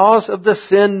because of the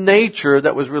sin nature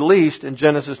that was released in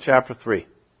Genesis chapter 3.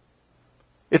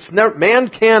 Man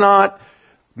cannot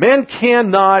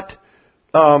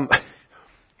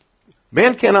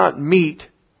meet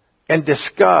and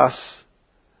discuss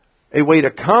a way to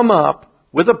come up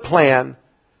with a plan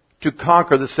to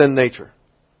conquer the sin nature.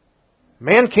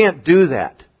 Man can't do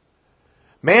that.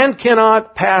 Man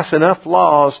cannot pass enough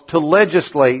laws to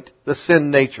legislate the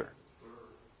sin nature.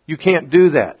 You can't do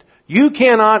that. You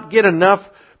cannot get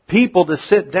enough people to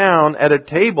sit down at a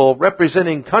table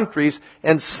representing countries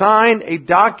and sign a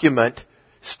document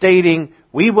stating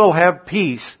we will have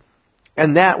peace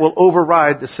and that will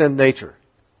override the sin nature.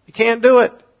 You can't do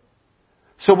it.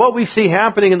 So what we see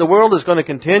happening in the world is going to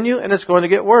continue and it's going to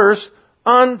get worse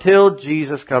until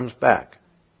Jesus comes back.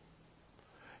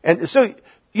 And so,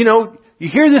 you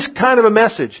hear this kind of a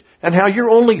message and how your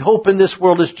only hope in this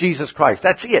world is Jesus Christ.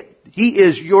 That's it. He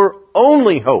is your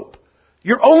only hope.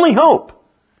 Your only hope.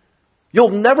 You'll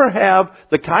never have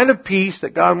the kind of peace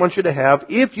that God wants you to have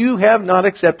if you have not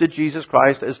accepted Jesus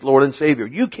Christ as Lord and Savior.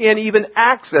 You can't even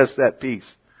access that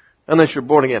peace unless you're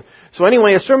born again. So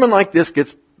anyway, a sermon like this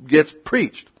gets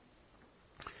preached.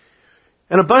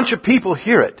 And a bunch of people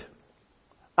hear it.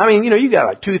 I mean, you got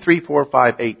like 2, 3, 4,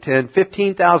 5, 8, 10,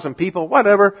 15,000 people,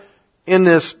 whatever, in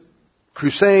this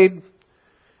crusade.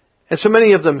 And so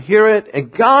many of them hear it.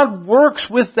 And God works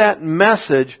with that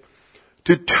message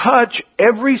to touch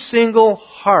every single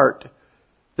heart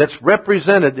that's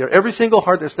represented there, every single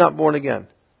heart that's not born again.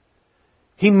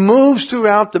 He moves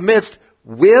throughout the midst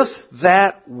with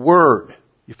that word.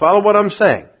 You follow what I'm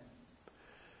saying?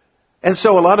 And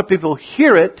so a lot of people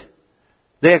hear it,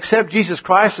 they accept Jesus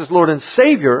Christ as Lord and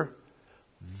Savior,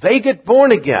 they get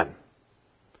born again.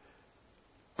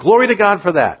 Glory to God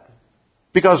for that.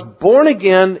 Because born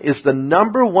again is the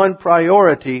number one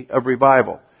priority of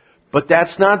revival. But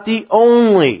that's not the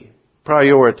only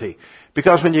priority.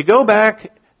 Because when you go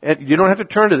back, and you don't have to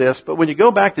turn to this, but when you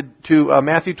go back to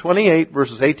Matthew 28,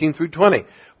 verses 18 through 20,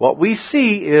 what we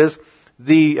see is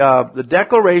the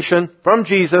declaration from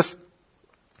Jesus,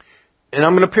 and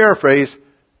I'm going to paraphrase,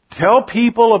 tell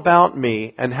people about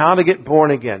me and how to get born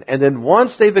again. And then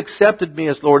once they've accepted me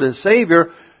as Lord and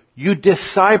Savior, you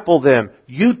disciple them.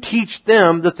 You teach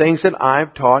them the things that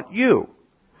I've taught you.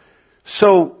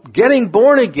 So getting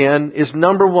born again is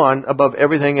number one above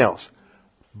everything else.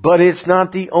 But it's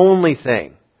not the only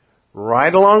thing.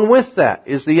 Right along with that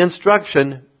is the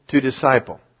instruction to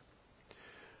disciple.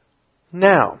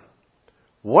 Now,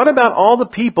 what about all the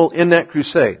people in that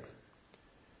crusade?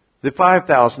 The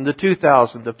 5,000, the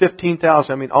 2,000, the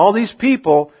 15,000. I mean, all these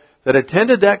people that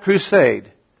attended that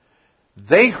crusade,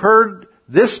 they heard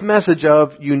this message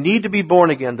of, you need to be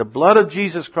born again. The blood of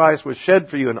Jesus Christ was shed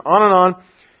for you, and on and on.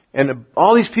 And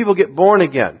all these people get born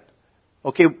again.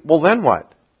 Okay, well then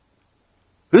what?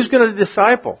 Who's going to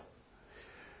disciple?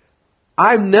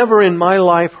 I've never in my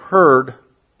life heard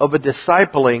of a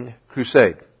discipling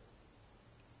crusade.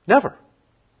 Never.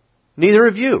 Neither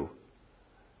have you.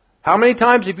 How many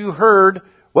times have you heard,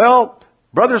 well,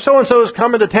 brother so-and-so is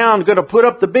coming to town, going to put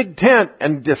up the big tent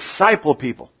and disciple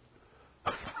people?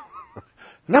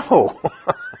 No.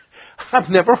 I've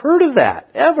never heard of that,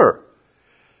 ever.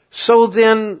 So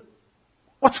then,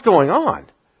 what's going on?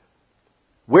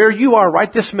 Where you are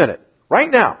right this minute, right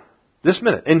now, this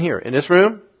minute, in here, in this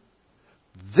room,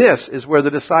 this is where the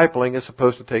discipling is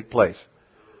supposed to take place.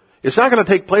 It's not going to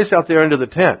take place out there under the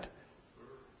tent.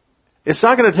 It's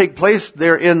not going to take place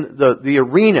there in the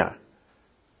arena.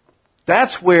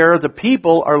 That's where the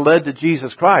people are led to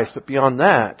Jesus Christ. But beyond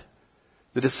that,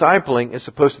 the discipling is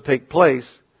supposed to take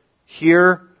place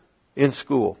here in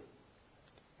school.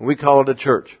 We call it a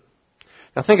church.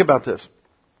 Now think about this.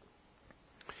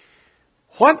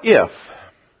 What if,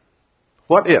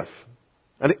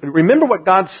 and remember what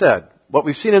God said, what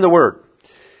we've seen in the Word,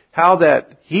 how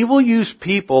that He will use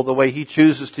people the way He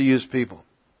chooses to use people.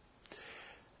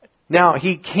 Now,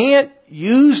 He can't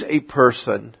use a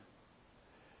person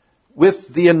with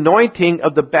the anointing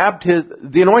of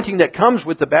the anointing that comes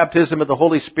with the baptism of the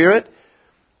Holy Spirit.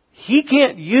 He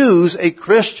can't use a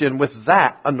Christian with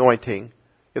that anointing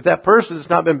if that person has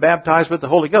not been baptized with the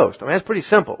Holy Ghost. I mean, that's pretty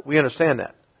simple. We understand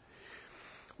that.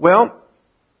 Well,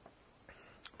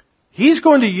 He's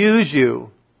going to use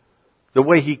you the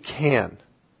way He can.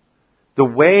 The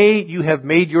way you have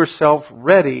made yourself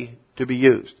ready to be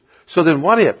used. So then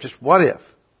what if? Just what if?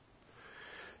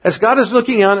 As God is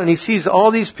looking out and He sees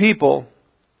all these people,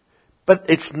 but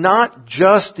it's not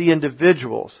just the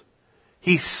individuals.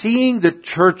 He's seeing the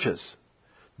churches.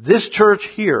 This church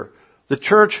here, the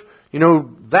church,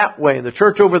 that way, and the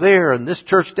church over there, and this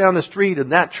church down the street,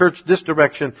 and that church this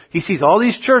direction. He sees all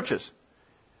these churches.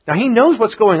 Now He knows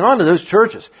what's going on in those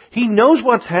churches. He knows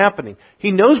what's happening.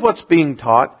 He knows what's being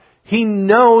taught. He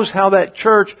knows how that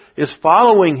church is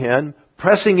following Him,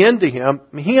 pressing into Him.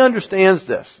 I mean, He understands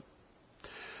this.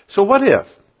 So what if?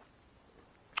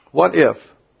 What if?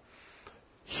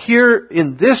 Here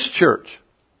in this church,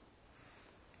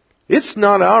 it's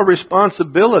not our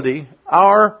responsibility,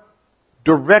 our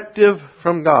directive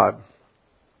from God,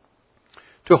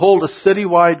 to hold a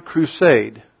citywide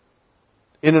crusade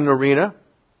in an arena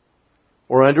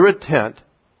or under a tent,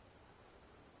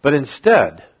 but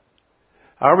instead,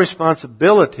 our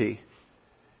responsibility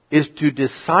is to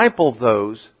disciple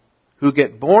those who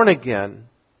get born again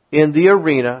in the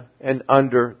arena and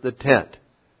under the tent.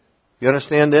 You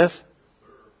understand this?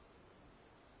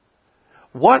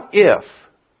 What if,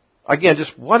 again,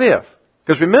 just what if?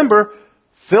 Because remember,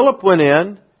 Philip went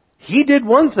in, he did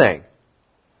one thing,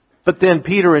 but then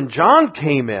Peter and John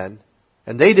came in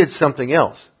and they did something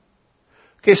else.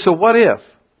 Okay, so what if?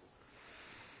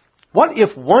 What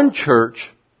if one church,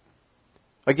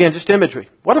 again, just imagery,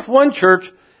 what if one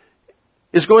church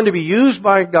is going to be used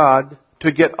by God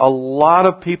to get a lot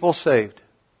of people saved,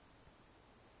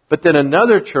 but then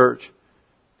another church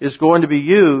is going to be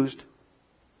used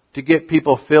to get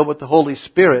people filled with the Holy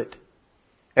Spirit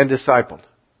and discipled?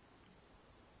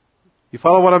 You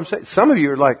follow what I'm saying? Some of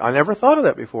you are like, I never thought of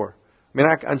that before. I mean,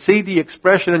 I can see the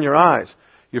expression in your eyes.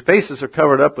 Your faces are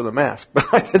covered up with a mask,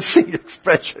 but I can see the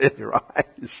expression in your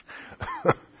eyes.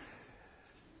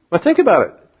 But think about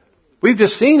it. We've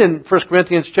just seen in 1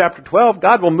 Corinthians chapter 12,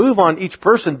 God will move on each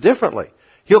person differently.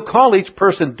 He'll call each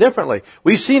person differently.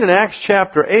 We've seen in Acts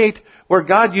chapter 8 where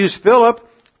God used Philip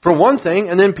for one thing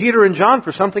and then Peter and John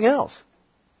for something else.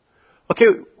 Okay,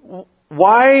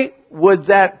 why would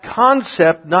that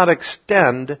concept not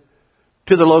extend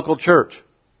to the local church?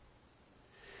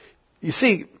 You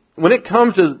see, when it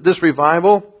comes to this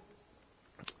revival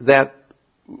that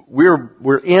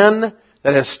we're in,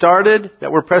 that has started,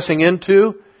 that we're pressing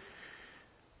into,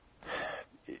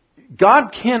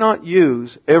 God cannot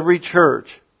use every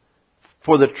church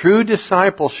for the true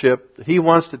discipleship that He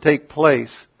wants to take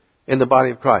place in the body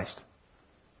of Christ.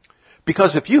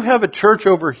 Because if you have a church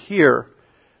over here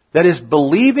that is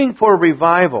believing for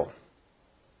revival,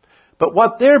 but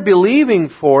what they're believing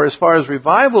for as far as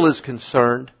revival is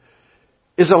concerned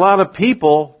is a lot of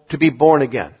people to be born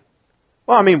again.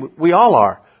 Well, I mean, we all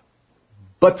are.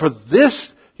 But for this,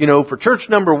 for church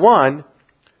number one,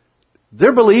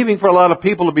 they're believing for a lot of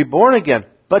people to be born again.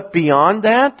 But beyond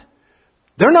that,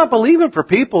 they're not believing for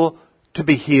people to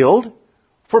be healed,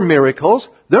 for miracles.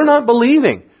 They're not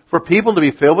believing for people to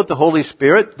be filled with the Holy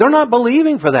Spirit. They're not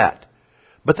believing for that.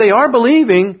 But they are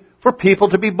believing for people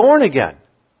to be born again.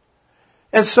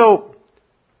 And so,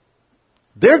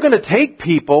 they're going to take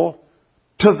people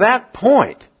to that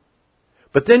point.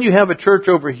 But then you have a church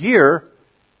over here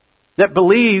that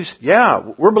believes,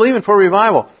 we're believing for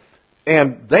revival.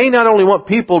 And they not only want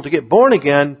people to get born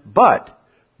again, but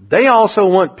they also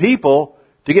want people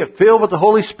to get filled with the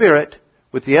Holy Spirit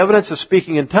with the evidence of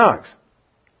speaking in tongues.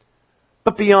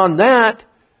 But beyond that,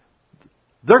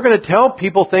 they're going to tell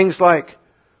people things like,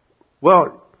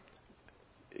 well,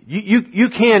 you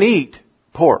can't eat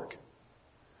pork.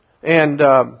 And,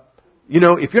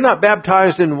 if you're not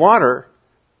baptized in water,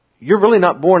 you're really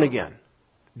not born again.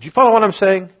 Do you follow what I'm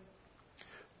saying?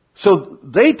 So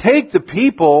they take the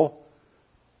people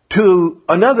to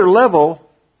another level,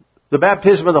 the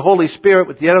baptism of the Holy Spirit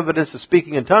with the evidence of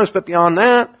speaking in tongues, but beyond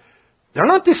that, they're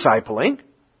not discipling.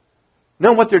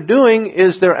 No, what they're doing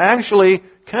is they're actually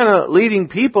kind of leading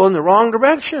people in the wrong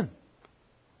direction.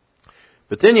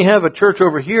 But then you have a church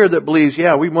over here that believes,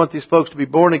 we want these folks to be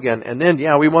born again. And then,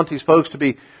 we want these folks to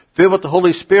be filled with the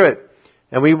Holy Spirit.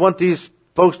 And we want these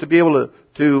folks to be able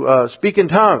to speak in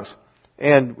tongues.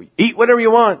 And eat whatever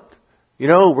you want.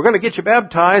 We're going to get you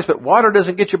baptized, but water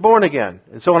doesn't get you born again.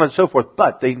 And so on and so forth.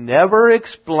 But they never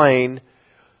explain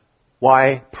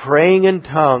why praying in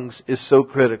tongues is so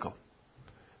critical.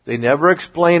 They never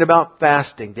explain about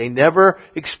fasting. They never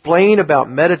explain about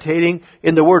meditating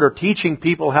in the Word or teaching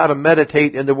people how to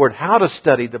meditate in the Word, how to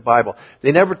study the Bible.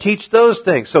 They never teach those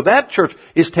things. So that church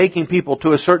is taking people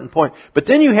to a certain point. But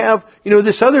then you have,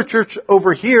 this other church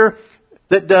over here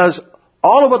that does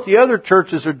all of what the other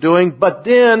churches are doing, but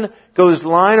then goes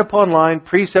line upon line,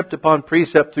 precept upon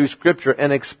precept through Scripture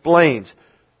and explains,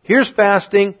 here's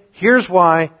fasting, here's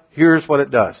why, here's what it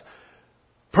does.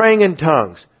 Praying in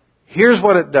tongues, here's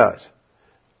what it does.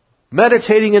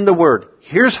 Meditating in the Word,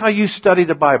 here's how you study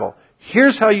the Bible.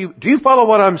 Here's how do you follow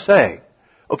what I'm saying?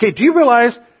 Okay, do you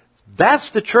realize that's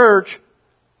the church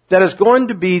that is going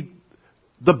to be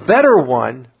the better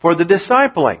one for the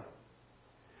discipling?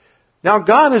 Now,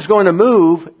 God is going to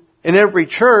move in every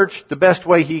church the best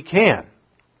way He can.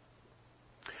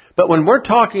 But when we're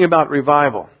talking about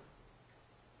revival,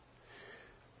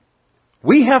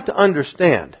 we have to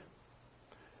understand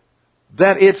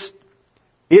that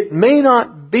it may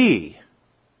not be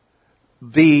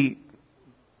the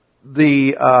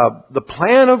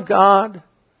plan of God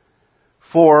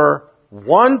for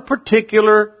one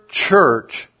particular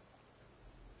church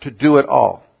to do it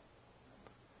all.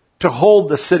 To hold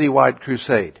the citywide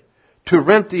crusade. To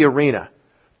rent the arena.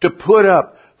 To put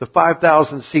up the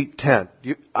 5,000 seat tent.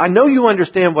 I know you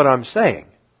understand what I'm saying.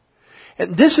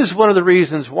 And this is one of the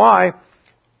reasons why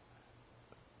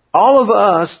all of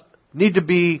us need to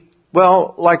be,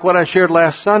 well, like what I shared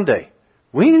last Sunday.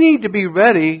 We need to be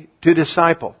ready to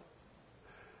disciple.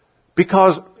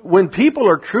 Because when people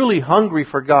are truly hungry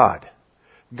for God,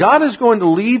 God is going to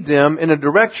lead them in a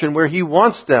direction where He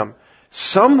wants them.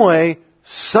 Some way,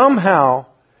 somehow,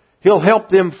 He'll help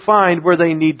them find where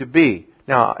they need to be.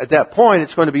 Now, at that point,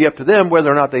 it's going to be up to them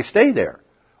whether or not they stay there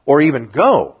or even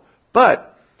go.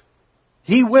 But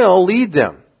He will lead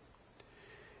them.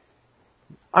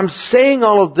 I'm saying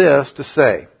all of this to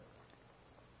say,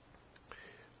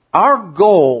 our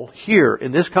goal here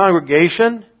in this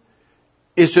congregation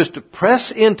is just to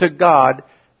press into God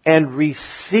and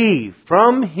receive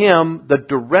from Him the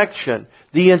direction,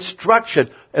 the instruction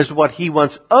as to what He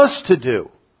wants us to do.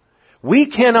 We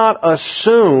cannot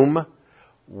assume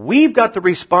we've got the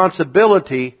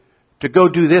responsibility to go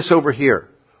do this over here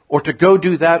or to go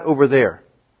do that over there.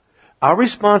 Our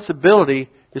responsibility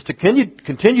is to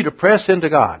continue to press into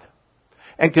God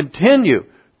and continue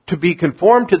to be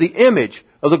conformed to the image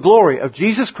of the glory of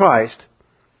Jesus Christ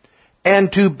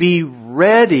and to be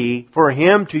ready for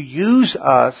Him to use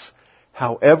us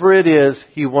however it is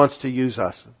He wants to use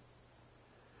us.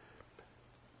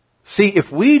 See,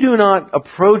 if we do not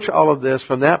approach all of this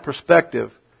from that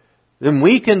perspective, then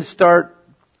we can start,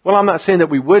 well, I'm not saying that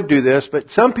we would do this,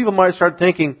 but some people might start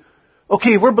thinking,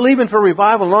 okay, we're believing for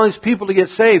revival and all these people to get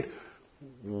saved.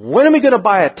 When are we going to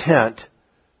buy a tent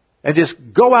and just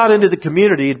go out into the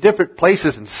community in different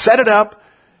places and set it up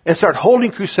and start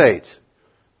holding crusades?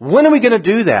 When are we going to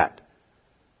do that?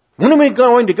 When are we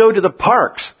going to go to the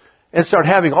parks and start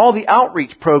having all the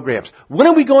outreach programs? When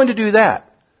are we going to do that?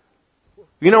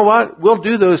 You know what? We'll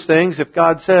do those things if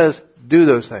God says do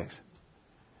those things.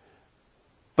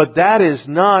 But that is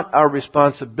not our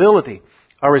responsibility.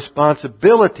 Our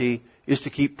responsibility is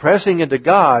to keep pressing into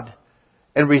God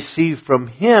and receive from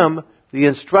Him the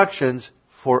instructions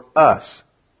for us.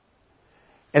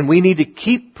 And we need to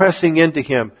keep pressing into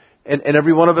Him. And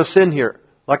every one of us in here,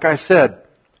 like I said,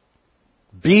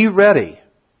 be ready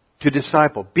to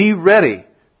disciple. Be ready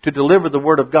to deliver the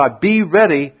Word of God. Be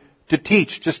ready to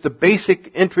teach just the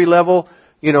basic entry level,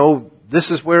 this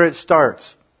is where it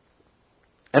starts.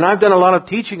 And I've done a lot of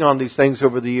teaching on these things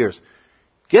over the years.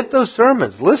 Get those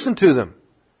sermons, listen to them,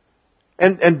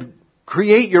 and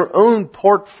create your own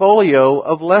portfolio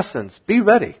of lessons. Be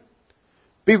ready.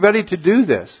 Be ready to do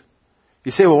this.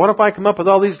 You say, well, what if I come up with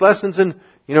all these lessons and,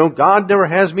 God never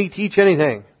has me teach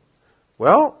anything?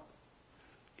 Well,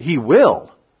 He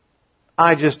will.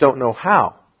 I just don't know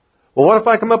how. Well, what if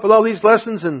I come up with all these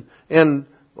lessons and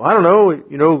I don't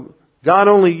know, God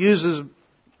only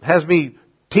has me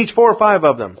teach 4 or 5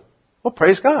 of them? Well,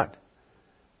 praise God.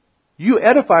 You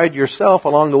edified yourself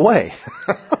along the way.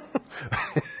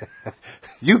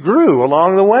 You grew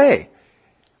along the way.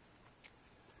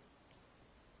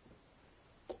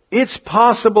 It's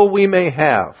possible we may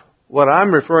have what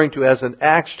I'm referring to as an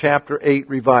Acts chapter 8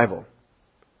 revival.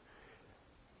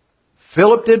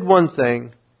 Philip did one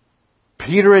thing.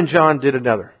 Peter and John did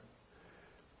another.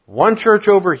 One church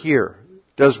over here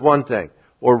does one thing.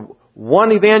 Or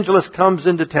one evangelist comes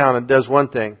into town and does one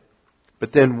thing.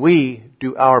 But then we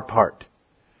do our part.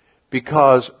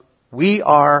 Because we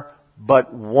are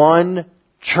but one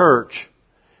church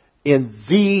in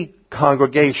the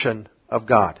congregation of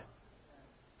God.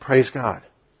 Praise God.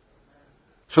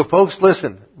 So folks,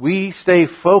 listen. We stay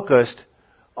focused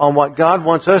on what God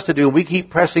wants us to do. We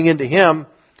keep pressing into Him.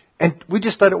 And we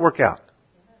just let it work out.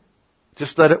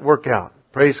 Just let it work out.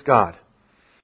 Praise God.